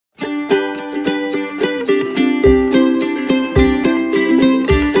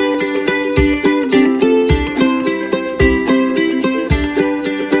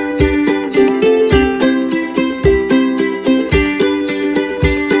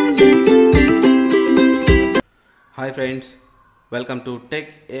Hi friends, welcome to Tech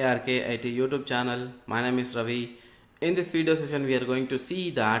ARK IT YouTube channel. My name is Ravi. In this video session we are going to see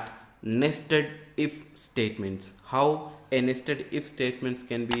that nested if statements, how a nested if statements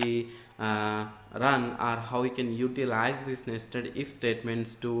can be run, or how you can utilize these nested if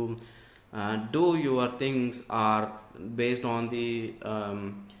statements to do your things, or based on the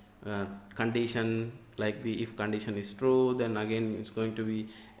condition. Like the if condition is true, then again it's going to be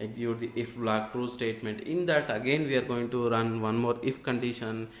execute the if block true statement. In that, again we are going to run one more if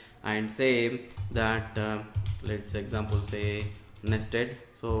condition and say that let's example say nested.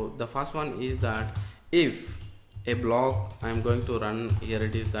 So the first one is that if a block I am going to run here,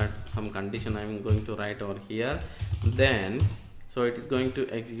 it is that some condition I am going to write over here, then so it is going to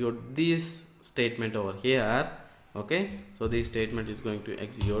execute this statement over here. Okay, so this statement is going to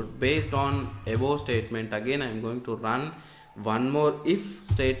execute based on above statement. Again I am going to run one more if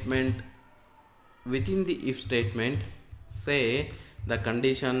statement. Within the if statement, say the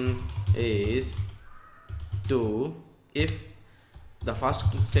condition is to, if the first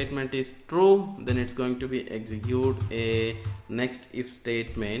statement is true, then it's going to be execute a next if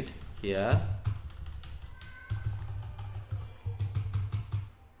statement here.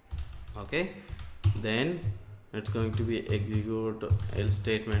 Okay, then it's going to be execute else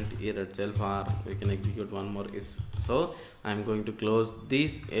statement here itself, or we can execute one more if. So I'm going to close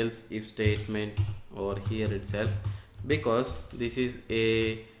this else if statement over here itself, because this is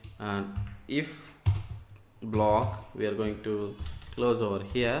a if block we are going to close over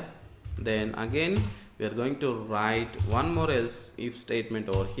here. Then again we are going to write one more else if statement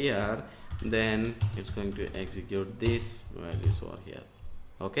over here, then it's going to execute this values over here.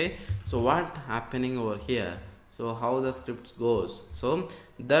 Okay, so what happening over here, so how the script goes. So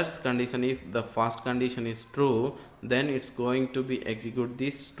that's condition, if the first condition is true, then it's going to be execute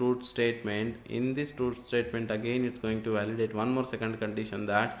this truth statement. In this truth statement, again it's going to validate one more second condition,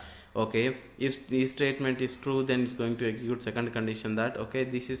 that okay, if this statement is true, then it's going to execute second condition, that okay,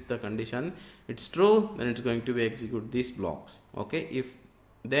 this is the condition, it's true, then it's going to be execute these blocks. Okay,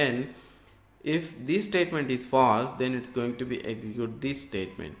 if this statement is false, then it's going to be execute this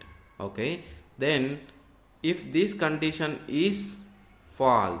statement. Okay, then if this condition is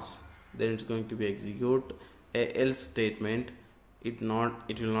false, then it's going to be execute a else statement. It will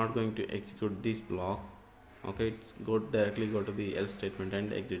not going to execute this block. Okay, it's directly go to the else statement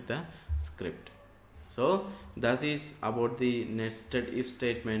and exit the script. So that is about the nested if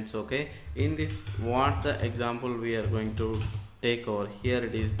statements. Okay, in this, what the example we are going to take over here,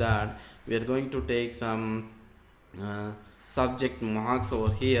 it is that we are going to take some subject marks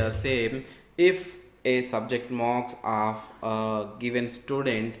over here. Say if a subject marks of a given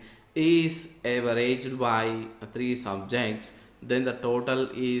student is averaged by 3 subjects, then the total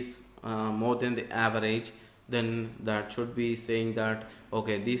is more than the average, then that should be saying that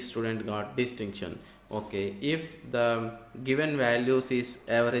okay, this student got distinction. Okay, if the given values is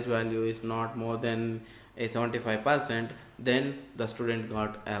average value is not more than a 75%, then the student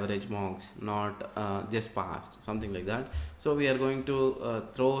got average marks, not just passed, something like that. So we are going to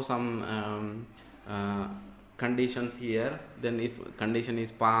throw some conditions here. Then if condition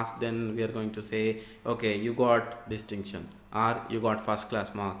is passed, then we are going to say okay, you got distinction, or you got first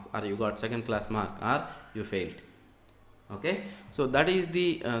class marks, or you got second class mark, or you failed. Okay, so that is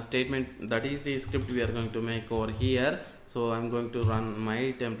the statement, that is the script we are going to make over here. So I'm going to run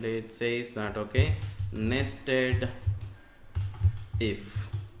my template, says that okay, nested if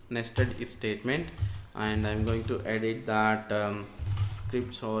statement, and I'm going to edit that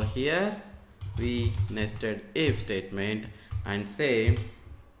scripts over here. We nested if statement, and say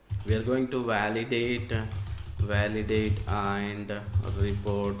we are going to validate and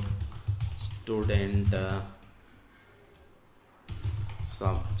report student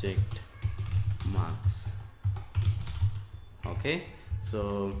subject marks. Okay,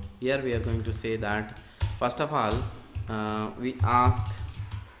 so here we are going to say that first of all we ask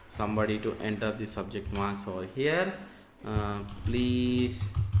somebody to enter the subject marks over here. Please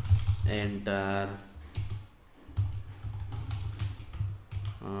enter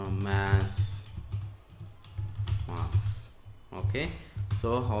mass marks. Okay,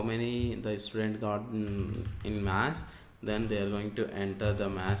 so how many the student got in mass, then they are going to enter the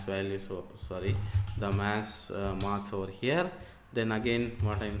mass value, so sorry, the mass marks over here. Then again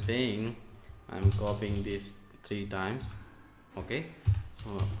what I'm saying, I'm copying this 3 times. Okay,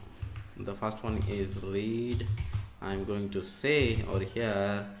 so the first one is read. I'm going to say over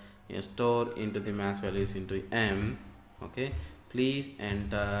here, store into the mass values into M. Okay, please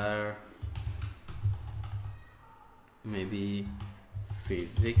enter maybe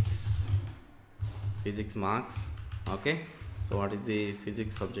physics marks. Okay, so what is the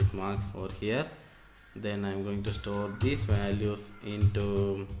physics subject marks over here? Then I'm going to store these values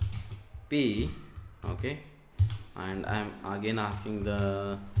into P. Okay, and I'm again asking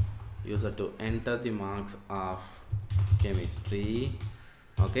the user to enter the marks of chemistry.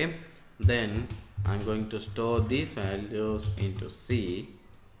 Okay, then I'm going to store these values into C.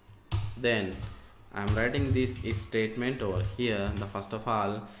 Then I'm writing this if statement over here. The first of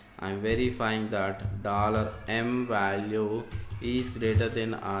all, I'm verifying that $m value is greater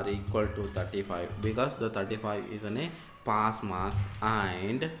than or equal to 35, because the 35 is a pass marks,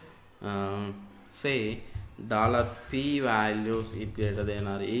 and say $p values is greater than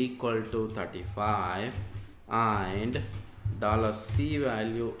or equal to 35, and $c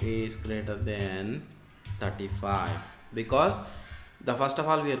value is greater than 35, because the first of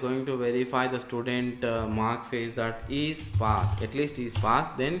all we are going to verify the student mark says that is pass, at least is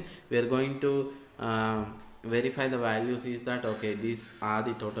pass. Then we are going to verify the values is that okay, these are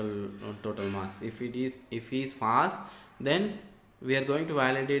the total marks. If he is pass, then we are going to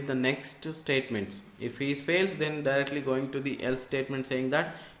validate the next statements. If he is fails, then directly going to the else statement saying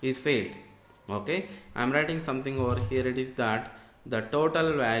that he is failed. Okay, I'm writing something over here. It is that the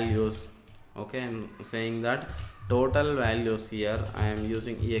total values. Okay, I'm saying that total values here. I am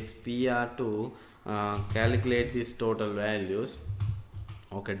using expr to calculate these total values.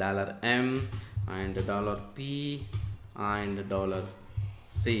 Okay, $m and $p and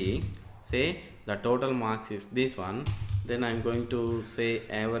 $c. Say the total marks is this one. Then I'm going to say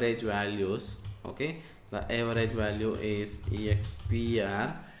average values. Okay, the average value is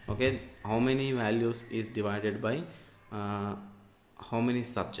expr. Okay, how many values is divided by how many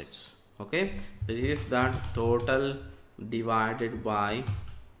subjects. Okay, this is that total divided by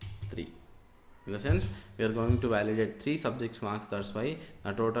 3. In the sense we are going to validate 3 subjects marks, that's why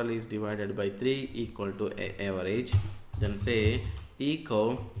the total is divided by 3 equal to average. Then say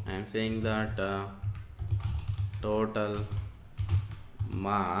echo, I am saying that total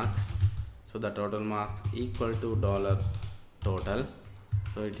marks, so the total marks equal to $total,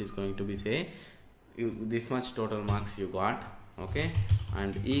 so it is going to be say this much total marks you got. Okay,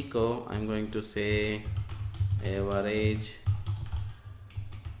 and echo, I'm going to say average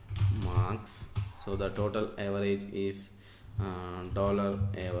marks, so the total average is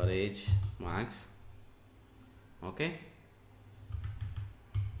 $average marks. Okay,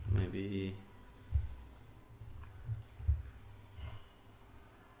 maybe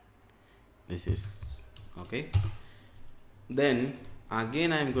this is okay. Then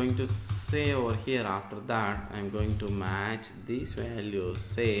again I'm going to say over here, after that I'm going to match these values.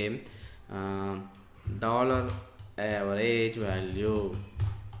 Say $average value.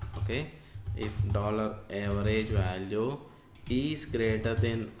 Okay, if $average value is greater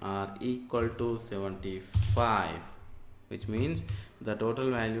than or equal to 75, which means the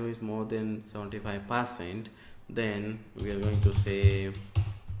total value is more than 75%, then we are going to say,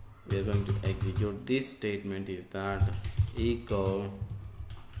 we are going to execute this statement is that echo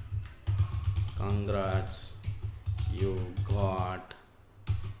congrats, you got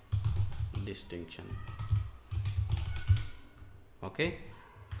distinction. Okay,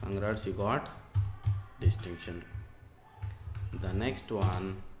 congrats, you got distinction. The next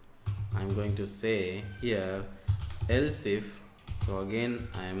one I'm going to say here else if. So again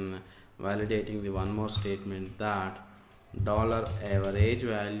I'm validating the one more statement that $average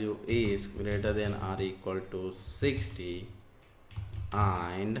value is greater than or equal to 60,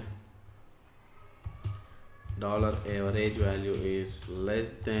 and $average value is less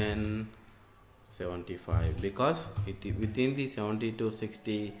than 75, because it within the 70 to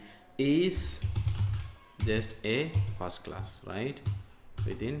 60 is just a first class, right?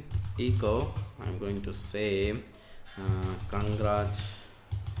 Within echo I'm going to say congrats,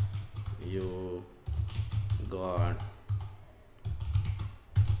 you got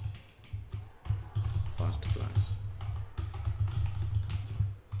first class.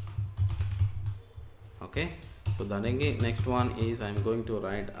 Okay, so the next one is I'm going to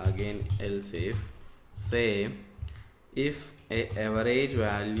write again else if. Say if a average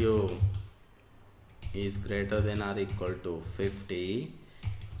value is greater than or equal to 50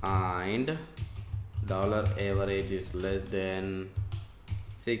 and $average is less than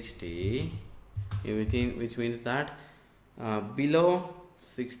 60, which means that below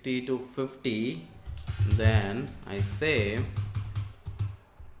 60 to 50, then I say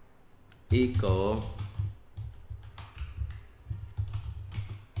echo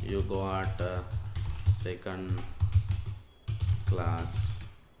you got second class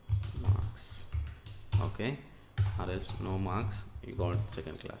marks. Okay, or else no marks, you got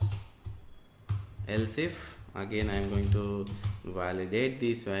second class. Else if again I am going to validate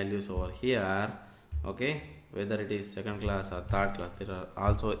these values over here. Okay, whether it is second class or third class, there are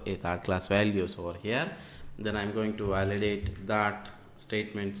also a third class values over here. Then I'm going to validate that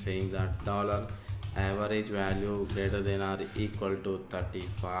statement saying that dollar average value greater than or equal to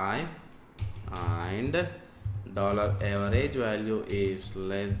 35 and dollar average value is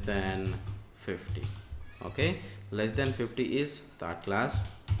less than 50. Okay, less than 50 is third class.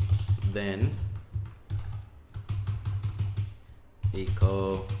 Then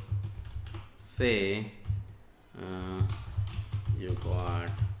echo say you got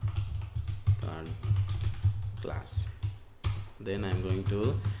third class. Then I'm going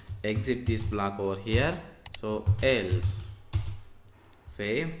to exit this block over here. So else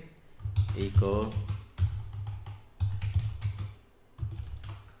say echo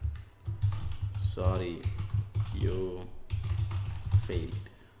sorry you failed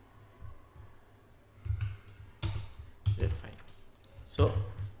F5. So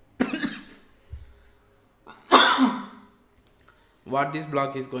what this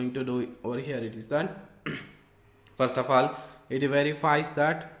block is going to do over here, it is that first of all it verifies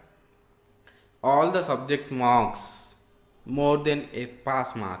that all the subject marks more than a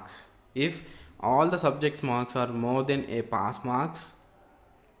pass marks. If all the subject marks are more than a pass marks,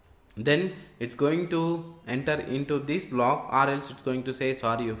 then it's going to enter into this block, or else it's going to say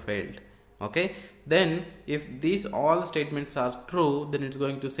sorry you failed. Okay, then if these all statements are true, then it's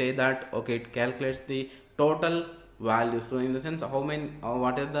going to say that okay, it calculates the total value. So in the sense how many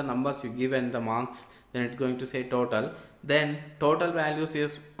what are the numbers you given the marks, then it's going to say total. Then total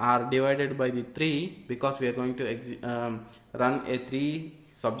values are divided by the 3 because we are going to run a 3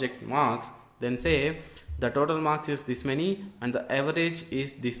 subject marks. Then say the total marks is this many and the average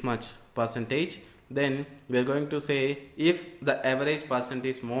is this much percentage. Then we are going to say if the average percent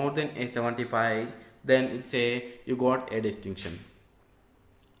is more than a 75, then it's a you got a distinction.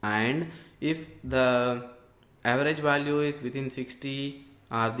 And if the average value is within 60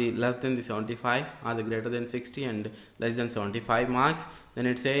 or the less than the 75 or the greater than 60 and less than 75 marks, then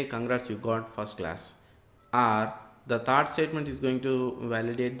it's a congrats you got first class. Or the third statement is going to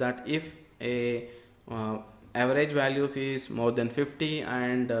validate that if a average values is more than 50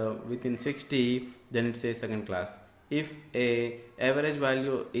 and within 60, then it's a second class. If a average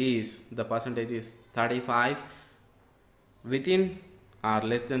value is the percentage is 35 within or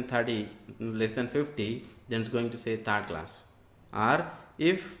less than 30 less than 50, then it's going to say third class. Or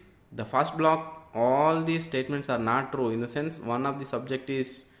if the first block all these statements are not true, in the sense one of the subject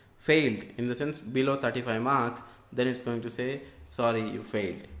is failed in the sense below 35 marks, then it's going to say sorry you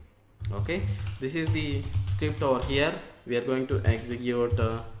failed. Okay, this is the script over here. We are going to execute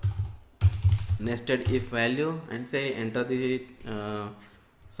nested if value and say enter the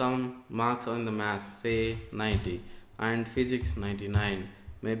some marks on the math, say 90 and physics 99,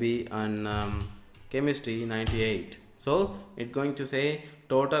 maybe on chemistry 98. So it's going to say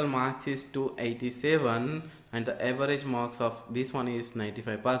total marks is 287 and the average marks of this one is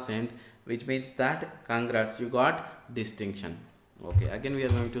 95%, which means that congrats you got distinction. Okay, again we are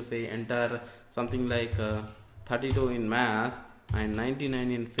going to say enter something like 32 in math and 99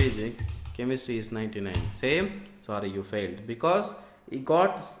 in physics, chemistry is 99. Same, sorry you failed because he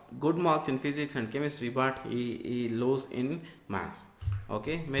got good marks in physics and chemistry but he lose in math.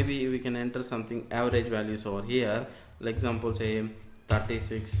 Okay, maybe we can enter something average values over here, like example say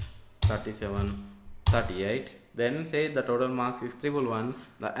 36, 37, 38. Then say the total marks is 311,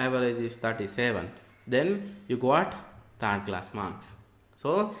 the average is 37, then you got third class marks.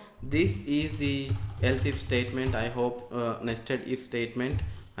 So this is the else if statement. I hope nested if statement.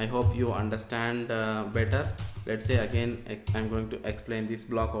 I hope you understand better. Let's say again I'm going to explain this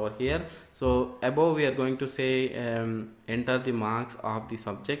block over here. So above we are going to say enter the marks of the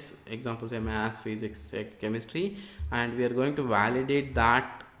subjects, example say math, physics, chemistry, and we are going to validate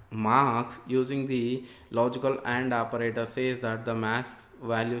that marks using the logical AND operator. Says that the math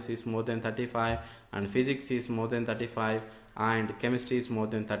values is more than 35 and physics is more than 35 and chemistry is more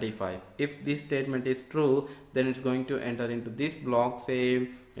than 35. If this statement is true, then it's going to enter into this block. Say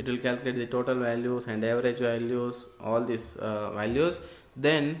it will calculate the total values and average values, all these values.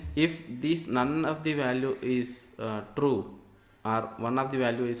 Then if this none of the value is true or one of the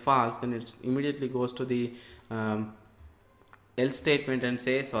value is false, then it immediately goes to the else statement and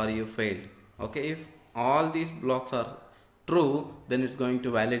say sorry you failed. Okay, if all these blocks are true, then it's going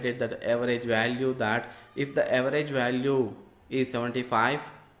to validate that average value, that if the average value is 75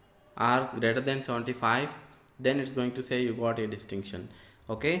 or greater than 75, then it's going to say you got a distinction.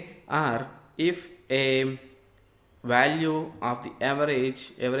 Okay, or if a value of the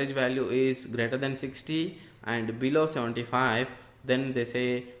average value is greater than 60 and below 75, then they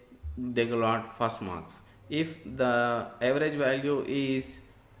say they got first marks. If the average value is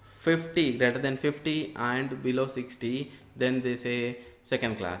 50, greater than 50 and below 60, then they say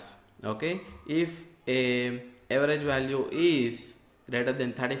second class. Okay, if a average value is greater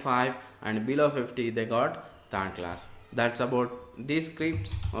than 35 and below 50, they got third class. That's about these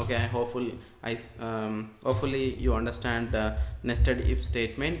scripts. Okay, hopefully you understand the nested if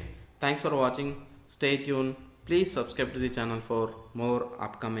statement. Thanks for watching. Stay tuned. Please subscribe to the channel for more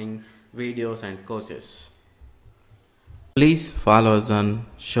upcoming videos and courses. Please follow us on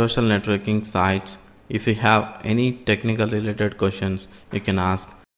social networking sites. If you have any technical related questions, you can ask.